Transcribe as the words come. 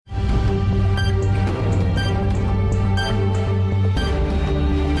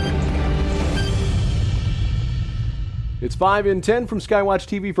It's 5 in 10 from Skywatch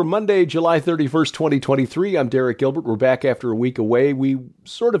TV for Monday, July 31st, 2023. I'm Derek Gilbert. We're back after a week away. We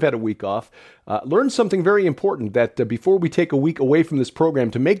sort of had a week off. Learned something very important that before we take a week away from this program,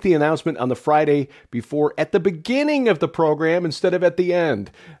 to make the announcement on the Friday before at the beginning of the program instead of at the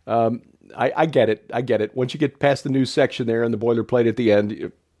end. I get it. Once you get past the news section there and the boilerplate at the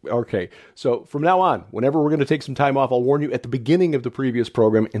end, okay. So from now on, whenever we're going to take some time off, I'll warn you at the beginning of the previous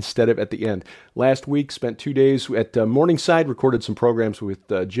program instead of at the end. Last week, spent 2 days at Morningside, recorded some programs with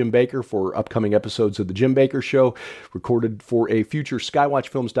Jim Baker for upcoming episodes of The Jim Baker Show, recorded for a future Skywatch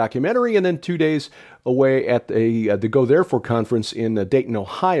Films documentary, and then 2 days away at the Go Therefore conference in Dayton,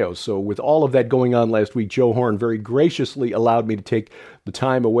 Ohio. So with all of that going on last week, Joe Horn very graciously allowed me to take the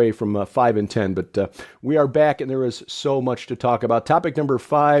time away from 5 and 10. But we are back, and there is so much to talk about. Topic number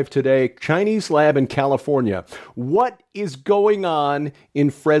 5 today, Chinese lab in California. What is going on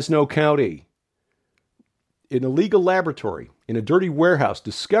in Fresno County? An illegal laboratory in a dirty warehouse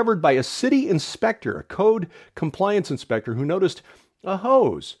discovered by a city inspector, a code compliance inspector, who noticed a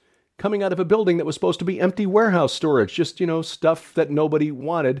hose coming out of a building that was supposed to be empty warehouse storage, just, stuff that nobody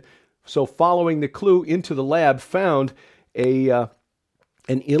wanted. So following the clue into the lab, found an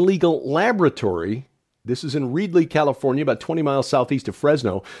illegal laboratory. This is in Reedley, California, about 20 miles southeast of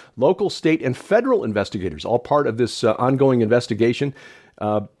Fresno. Local, state, and federal investigators, all part of this ongoing investigation.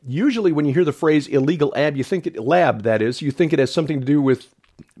 Usually when you hear the phrase illegal lab, you think you think it has something to do with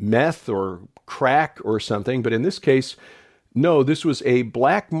meth or crack or something. But in this case, no, this was a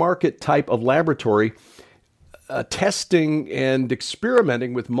black market type of laboratory testing and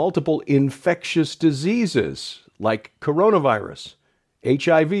experimenting with multiple infectious diseases like coronavirus,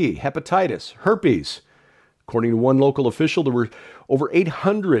 HIV, hepatitis, herpes. According to one local official, there were over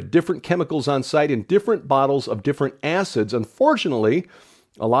 800 different chemicals on site in different bottles of different acids. Unfortunately,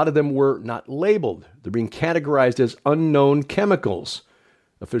 a lot of them were not labeled. They're being categorized as unknown chemicals.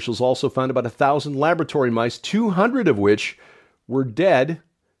 Officials also found about 1,000 laboratory mice, 200 of which were dead,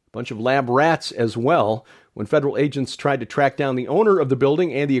 a bunch of lab rats as well. When federal agents tried to track down the owner of the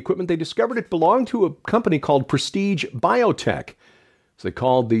building and the equipment, they discovered it belonged to a company called Prestige Biotech. So they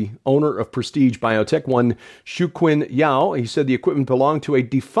called the owner of Prestige Biotech, one Shuquin Yao. He said the equipment belonged to a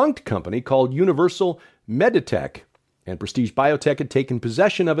defunct company called Universal Meditech, and Prestige Biotech had taken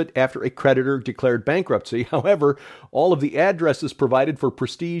possession of it after a creditor declared bankruptcy. However, all of the addresses provided for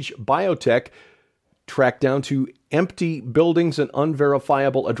Prestige Biotech tracked down to empty buildings and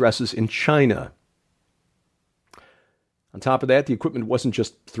unverifiable addresses in China. On top of that, the equipment wasn't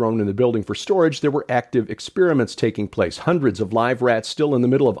just thrown in the building for storage. There were active experiments taking place. Hundreds of live rats still in the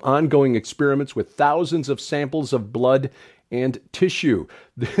middle of ongoing experiments with thousands of samples of blood and tissue.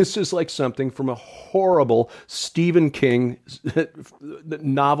 This is like something from a horrible Stephen King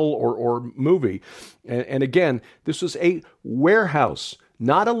novel or movie. And again, this was a warehouse,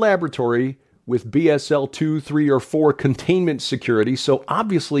 not a laboratory with BSL 2, 3, or 4 containment security. So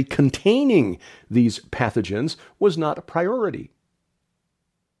obviously containing these pathogens was not a priority.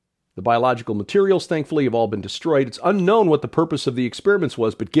 The biological materials, thankfully, have all been destroyed. It's unknown what the purpose of the experiments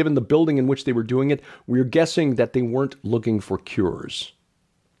was, but given the building in which they were doing it, we're guessing that they weren't looking for cures.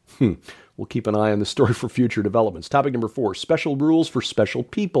 We'll keep an eye on the story for future developments. Topic number 4, special rules for special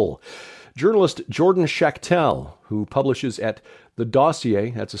people. Journalist Jordan Schachtel, who publishes at The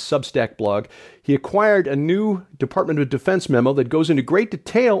Dossier, that's a Substack blog, he acquired a new Department of Defense memo that goes into great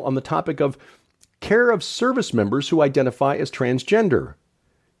detail on the topic of care of service members who identify as transgender.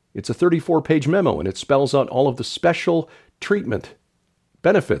 It's a 34-page memo, and it spells out all of the special treatment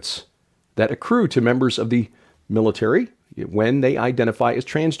benefits that accrue to members of the military when they identify as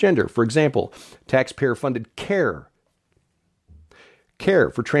transgender. For example, taxpayer-funded care.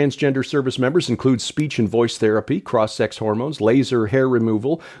 Care for transgender service members includes speech and voice therapy, cross-sex hormones, laser hair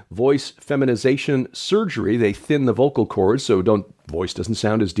removal, voice feminization surgery. They thin the vocal cords so voice doesn't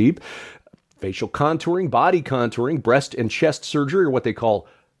sound as deep. Facial contouring, body contouring, breast and chest surgery, or what they call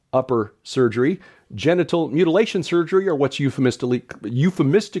upper surgery, genital mutilation surgery, or what's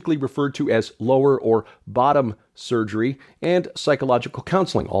euphemistically referred to as lower or bottom surgery, and psychological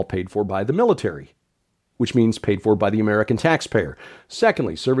counseling, all paid for by the military, which means paid for by the American taxpayer.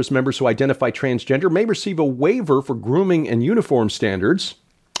 Secondly, service members who identify transgender may receive a waiver for grooming and uniform standards.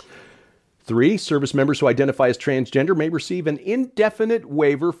 3, service members who identify as transgender may receive an indefinite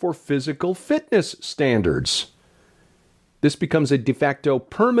waiver for physical fitness standards. This becomes a de facto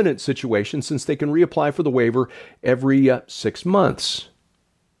permanent situation since they can reapply for the waiver every 6 months.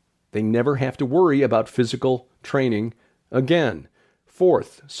 They never have to worry about physical training again.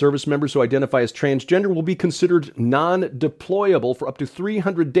 Fourth, service members who identify as transgender will be considered non-deployable for up to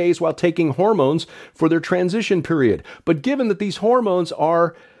 300 days while taking hormones for their transition period. But given that these hormones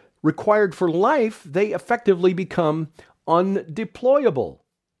are required for life, they effectively become undeployable,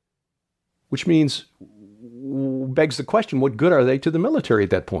 which means, begs the question, what good are they to the military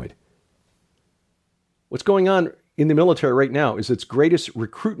at that point? What's going on in the military right now is its greatest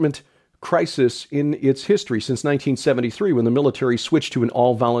recruitment crisis in its history since 1973, when the military switched to an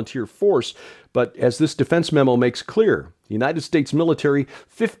all-volunteer force. But as this defense memo makes clear, the United States military,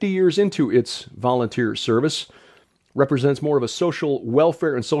 50 years into its volunteer service, represents more of a social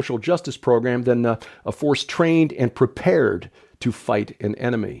welfare and social justice program than a force trained and prepared to fight an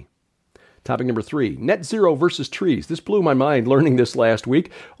enemy. Topic number 3, net zero versus trees. This blew my mind learning this last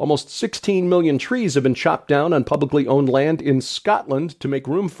week. Almost 16 million trees have been chopped down on publicly owned land in Scotland to make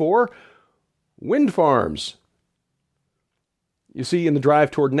room for wind farms. You see, in the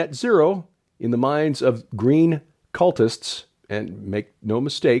drive toward net zero, in the minds of green cultists, and make no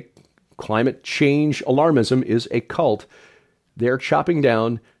mistake, climate change alarmism is a cult, they're chopping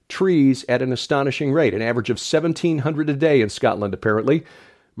down trees at an astonishing rate, an average of 1,700 a day in Scotland, apparently.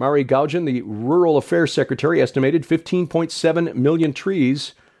 Mary Gaugen, the Rural Affairs Secretary, estimated 15.7 million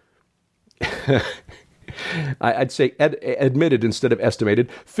trees. I'd say admitted instead of estimated.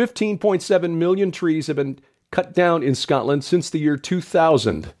 15.7 million trees have been cut down in Scotland since the year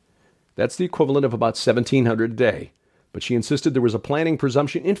 2000. That's the equivalent of about 1,700 a day. But she insisted there was a planning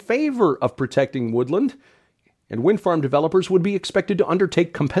presumption in favor of protecting woodland, and wind farm developers would be expected to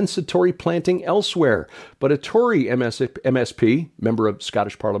undertake compensatory planting elsewhere. But a Tory MSP, member of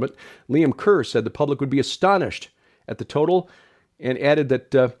Scottish Parliament, Liam Kerr, said the public would be astonished at the total, and added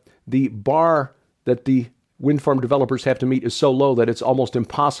that the bar that the wind farm developers have to meet is so low that it's almost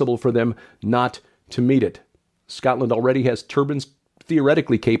impossible for them not to meet it. Scotland already has turbines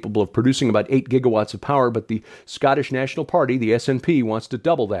theoretically capable of producing about 8 gigawatts of power, but the Scottish National Party, the SNP, wants to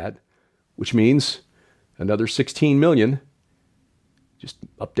double that, which means another 16 million. Just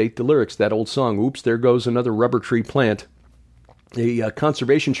update the lyrics, that old song, oops, there goes another rubber tree plant. A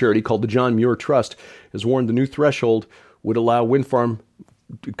conservation charity called the John Muir Trust has warned the new threshold would allow wind farm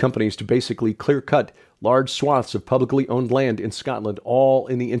companies to basically clear-cut large swaths of publicly owned land in Scotland, all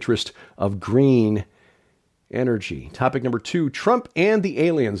in the interest of green energy. Topic number 2, Trump and the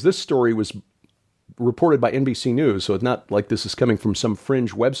aliens. This story was reported by NBC News, so it's not like this is coming from some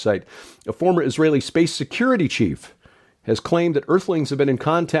fringe website. A former Israeli space security chief has claimed that Earthlings have been in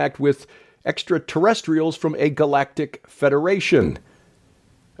contact with extraterrestrials from a galactic federation.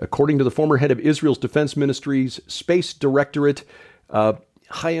 According to the former head of Israel's Defense Ministry's Space Directorate,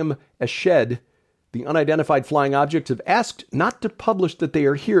 Chaim Eshed, the unidentified flying objects have asked not to publish that they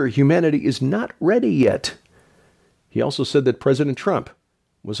are here. Humanity is not ready yet. He also said that President Trump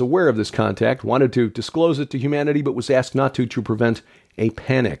was aware of this contact, wanted to disclose it to humanity, but was asked not to prevent a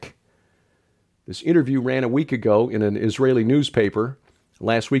panic. This interview ran a week ago in an Israeli newspaper.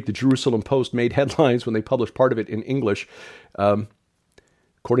 Last week, the Jerusalem Post made headlines when they published part of it in English.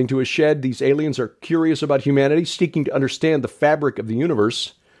 According to Eshed, these aliens are curious about humanity, seeking to understand the fabric of the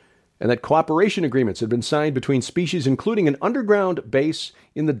universe, and that cooperation agreements have been signed between species, including an underground base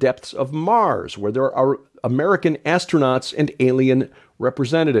in the depths of Mars, where there are American astronauts and alien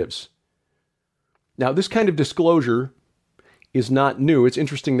representatives. Now, this kind of disclosure is not new. It's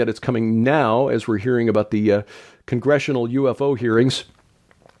interesting that it's coming now as we're hearing about the congressional UFO hearings.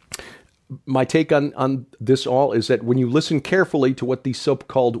 My take on this all is that when you listen carefully to what these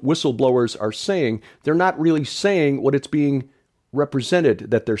so-called whistleblowers are saying, they're not really saying what it's being represented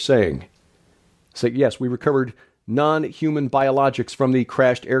that they're saying. So yes, we recovered non-human biologics from the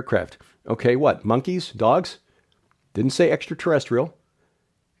crashed aircraft. Okay, what? Monkeys? Dogs? Didn't say extraterrestrial.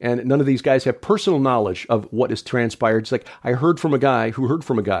 And none of these guys have personal knowledge of what has transpired. It's like, I heard from a guy who heard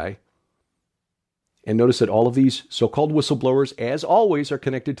from a guy. And notice that all of these so-called whistleblowers, as always, are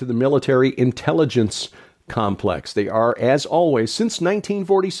connected to the military intelligence complex. They are, as always, since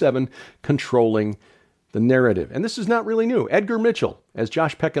 1947, controlling the narrative. And this is not really new. Edgar Mitchell, as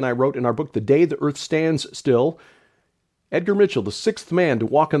Josh Peck and I wrote in our book, The Day the Earth Stands Still, Edgar Mitchell, the sixth man to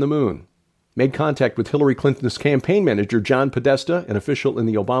walk on the moon, made contact with Hillary Clinton's campaign manager, John Podesta, an official in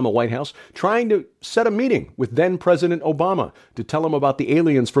the Obama White House, trying to set a meeting with then-President Obama to tell him about the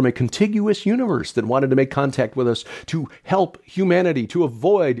aliens from a contiguous universe that wanted to make contact with us to help humanity to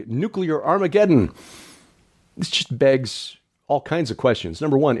avoid nuclear Armageddon. This just begs all kinds of questions.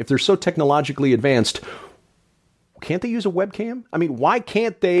 Number one, if they're so technologically advanced, can't they use a webcam? I mean, why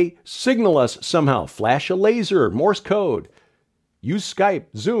can't they signal us somehow? Flash a laser, Morse code, use Skype,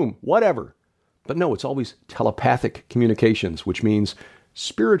 Zoom, whatever. But no, it's always telepathic communications, which means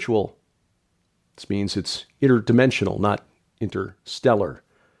spiritual. This means it's interdimensional, not interstellar.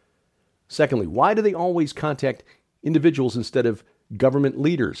 Secondly, why do they always contact individuals instead of government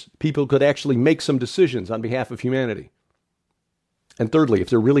leaders? People could actually make some decisions on behalf of humanity. And thirdly, if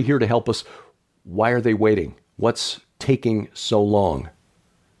they're really here to help us, why are they waiting? What's taking so long?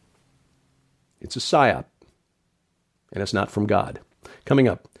 It's a psyop, and it's not from God. Coming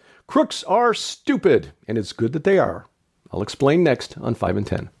up, crooks are stupid, and it's good that they are. I'll explain next on 5 and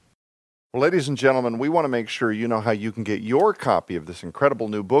 10. Well, ladies and gentlemen, we want to make sure you know how you can get your copy of this incredible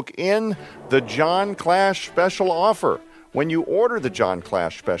new book in the John Clash Special Offer. When you order the John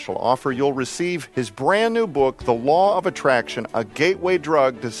Clash Special Offer, you'll receive his brand new book, The Law of Attraction, a gateway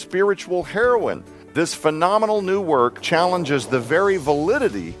drug to spiritual heroin. This phenomenal new work challenges the very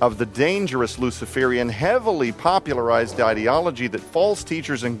validity of the dangerous Luciferian, heavily popularized ideology that false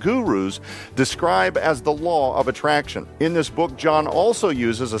teachers and gurus describe as the law of attraction. In this book, John also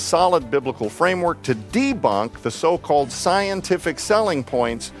uses a solid biblical framework to debunk the so-called scientific selling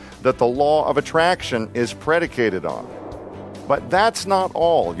points that the law of attraction is predicated on. But that's not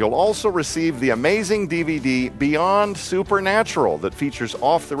all. You'll also receive the amazing DVD Beyond Supernatural that features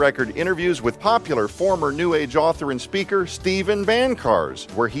off-the-record interviews with popular former New Age author and speaker Stephen Bancars,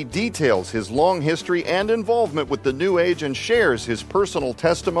 where he details his long history and involvement with the New Age and shares his personal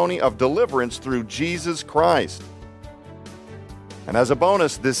testimony of deliverance through Jesus Christ. And as a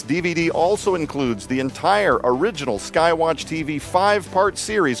bonus, this DVD also includes the entire original Skywatch TV 5-part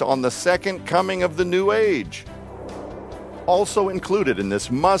series on the second coming of the New Age. Also included in this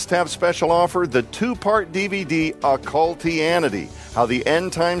must-have special offer, the 2-part DVD, Occultianity, How the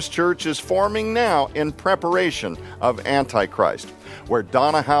End Times Church is Forming Now in Preparation of Antichrist, where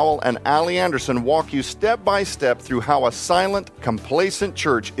Donna Howell and Allie Anderson walk you step by step through how a silent, complacent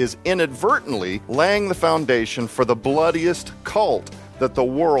church is inadvertently laying the foundation for the bloodiest cult that the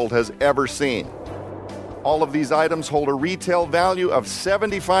world has ever seen. All of these items hold a retail value of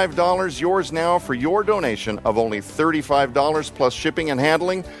 $75, yours now for your donation of only $35 plus shipping and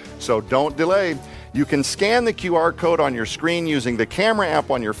handling, so don't delay. You can scan the QR code on your screen using the camera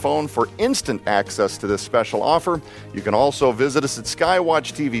app on your phone for instant access to this special offer. You can also visit us at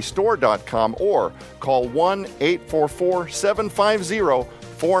skywatchtvstore.com or call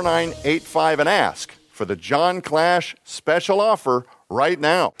 1-844-750-4985 and ask for the John Clash special offer right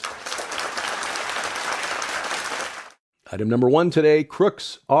now. Item number 1 today,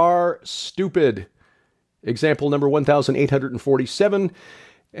 crooks are stupid. Example number 1847,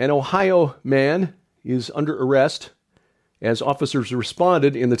 an Ohio man is under arrest as officers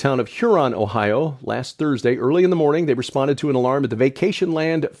responded in the town of Huron, Ohio, last Thursday. Early in the morning, they responded to an alarm at the Vacation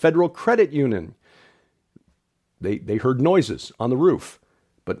Land Federal Credit Union. They heard noises on the roof,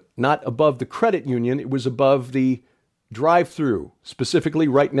 but not above the credit union. It was above the drive-through, specifically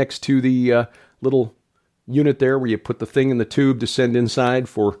right next to the little unit there where you put the thing in the tube to send inside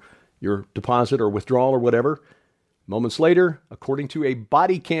for your deposit or withdrawal or whatever. Moments later, according to a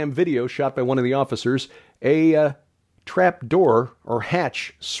body cam video shot by one of the officers, a trap door or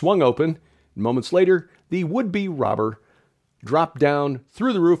hatch swung open. Moments later, the would-be robber dropped down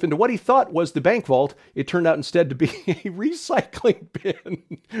through the roof into what he thought was the bank vault. It turned out instead to be a recycling bin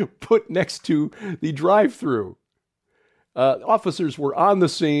put next to the drive-through. Officers were on the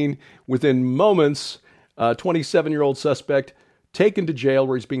scene within moments. 27-year-old suspect taken to jail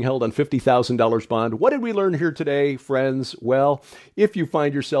where he's being held on $50,000 bond. What did we learn here today, friends? Well, if you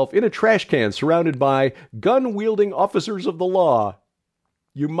find yourself in a trash can surrounded by gun-wielding officers of the law,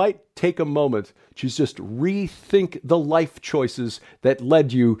 you might take a moment to just rethink the life choices that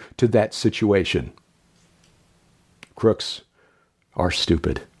led you to that situation. Crooks are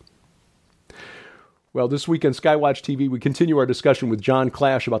stupid. Well, this week on Skywatch TV, we continue our discussion with John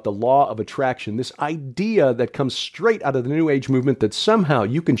Clash about the law of attraction, this idea that comes straight out of the New Age movement that somehow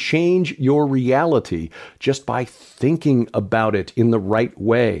you can change your reality just by thinking about it in the right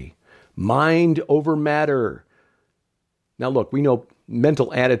way. Mind over matter. Now, look, we know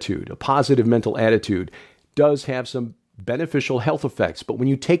mental attitude, a positive mental attitude, does have some beneficial health effects, but when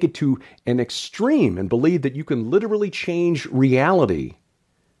you take it to an extreme and believe that you can literally change reality,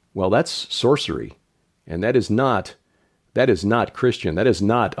 well, that's sorcery. And that is not Christian. That is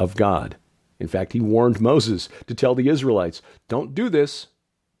not of God. In fact, he warned Moses to tell the Israelites, don't do this.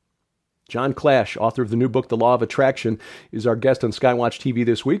 John Clash, author of the new book, The Law of Attraction, is our guest on Skywatch TV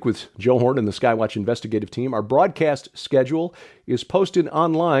this week with Joe Horn and the Skywatch investigative team. Our broadcast schedule is posted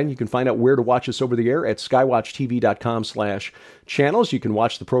online. You can find out where to watch us over the air at skywatchtv.com/channels. You can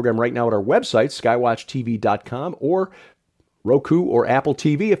watch the program right now at our website, skywatchtv.com, or Roku or Apple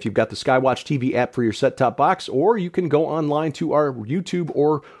TV if you've got the Skywatch TV app for your set-top box, or you can go online to our YouTube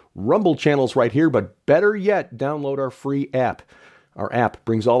or Rumble channels right here, but better yet, download our free app. Our app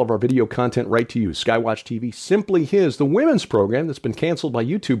brings all of our video content right to you. Skywatch TV, Simply His, the women's program that's been canceled by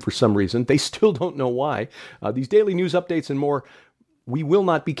YouTube for some reason. They still don't know why. These daily news updates and more, we will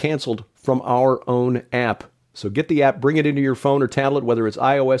not be canceled from our own app. So get the app, bring it into your phone or tablet, whether it's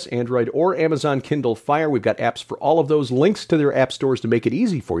iOS, Android, or Amazon Kindle Fire. We've got apps for all of those, links to their app stores to make it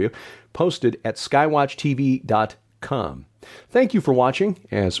easy for you, posted at skywatchtv.com. Thank you for watching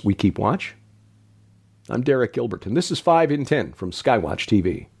as we keep watch. I'm Derek Gilbert, and this is 5 in 10 from Skywatch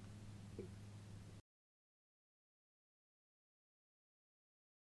TV.